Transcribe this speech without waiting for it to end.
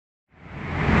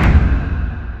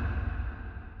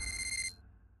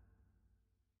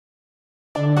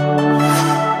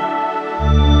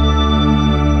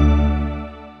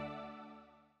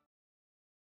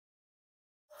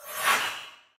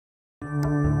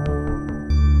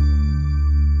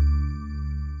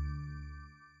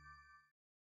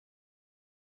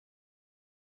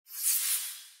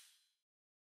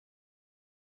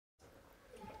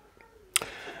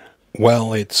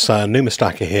Well, it's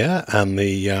Numistaka here, and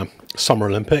the Summer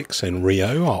Olympics in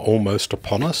Rio are almost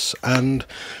upon us, and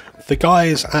the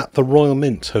guys at the Royal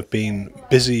Mint have been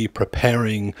busy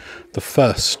preparing the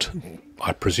first,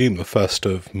 I presume the first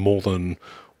of more than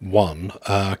one,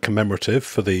 commemorative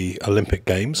for the Olympic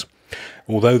Games.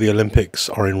 Although the Olympics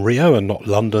are in Rio and not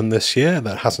London this year,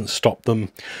 that hasn't stopped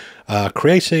them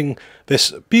creating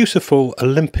this beautiful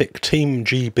Olympic Team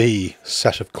GB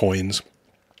set of coins.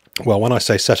 Well, when I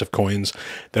say set of coins,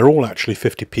 they're all actually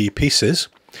 50p pieces,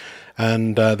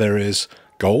 and there is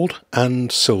gold and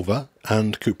silver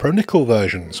and cupro-nickel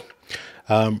versions.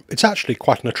 It's actually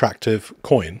quite an attractive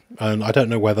coin, and I don't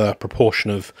know whether a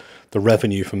proportion of the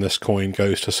revenue from this coin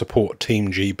goes to support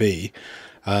Team GB.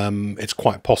 It's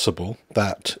quite possible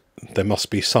that there must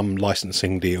be some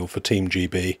licensing deal for Team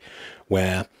GB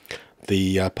where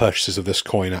the purchases of this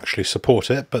coin actually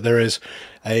support it, but there is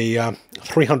a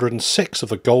 306 of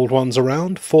the gold ones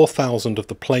around, 4,000 of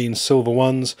the plain silver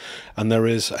ones, and there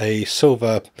is a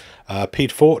silver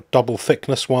Piedfort double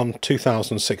thickness one,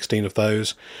 2,016 of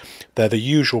those. They're the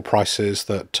usual prices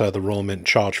that the Royal Mint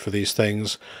charge for these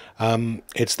things.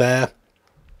 It's there.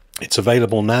 It's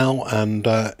available now, and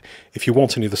if you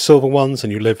want any of the silver ones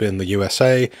and you live in the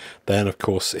USA, then of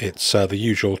course it's the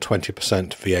usual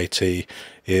 20% VAT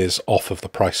is off of the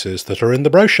prices that are in the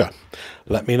brochure.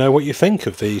 Let me know what you think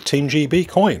of the Team GB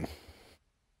coin.